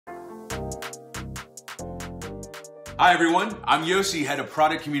Hi everyone, I'm Yossi, Head of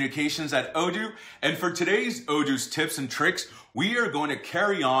Product Communications at Odoo, and for today's Odoo's tips and tricks, we are going to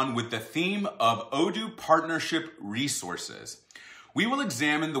carry on with the theme of Odoo partnership resources. We will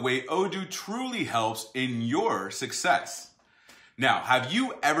examine the way Odoo truly helps in your success. Now, have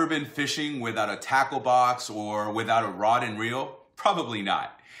you ever been fishing without a tackle box or without a rod and reel? Probably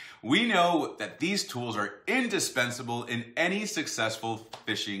not. We know that these tools are indispensable in any successful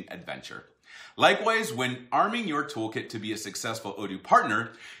fishing adventure. Likewise, when arming your toolkit to be a successful Odoo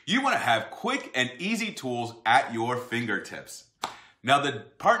partner, you want to have quick and easy tools at your fingertips. Now, the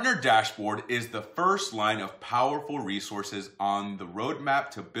partner dashboard is the first line of powerful resources on the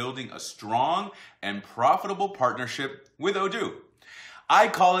roadmap to building a strong and profitable partnership with Odoo. I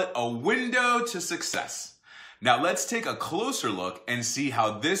call it a window to success. Now, let's take a closer look and see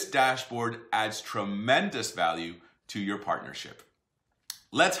how this dashboard adds tremendous value to your partnership.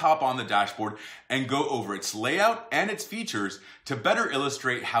 Let's hop on the dashboard and go over its layout and its features to better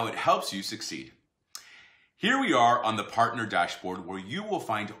illustrate how it helps you succeed. Here we are on the partner dashboard where you will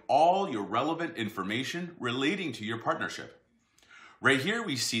find all your relevant information relating to your partnership. Right here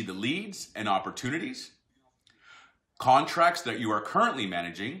we see the leads and opportunities, contracts that you are currently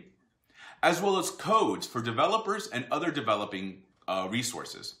managing, as well as codes for developers and other developing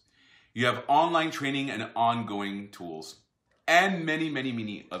resources. You have online training and ongoing tools, and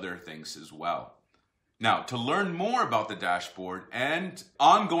many other things as well. Now, to learn more about the dashboard and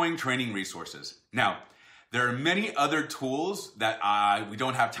ongoing training resources. Now, there are many other tools that we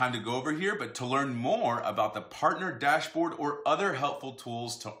don't have time to go over here, but to learn more about the partner dashboard or other helpful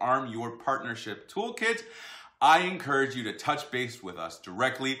tools to arm your partnership toolkit, I encourage you to touch base with us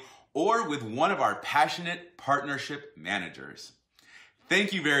directly or with one of our passionate partnership managers.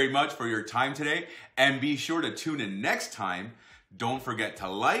 Thank you very much for your time today, and be sure to tune in next time. Don't forget to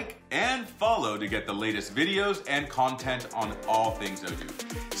like and follow to get the latest videos and content on all things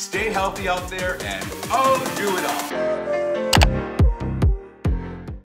Odoo. Stay healthy out there and Odoo it all.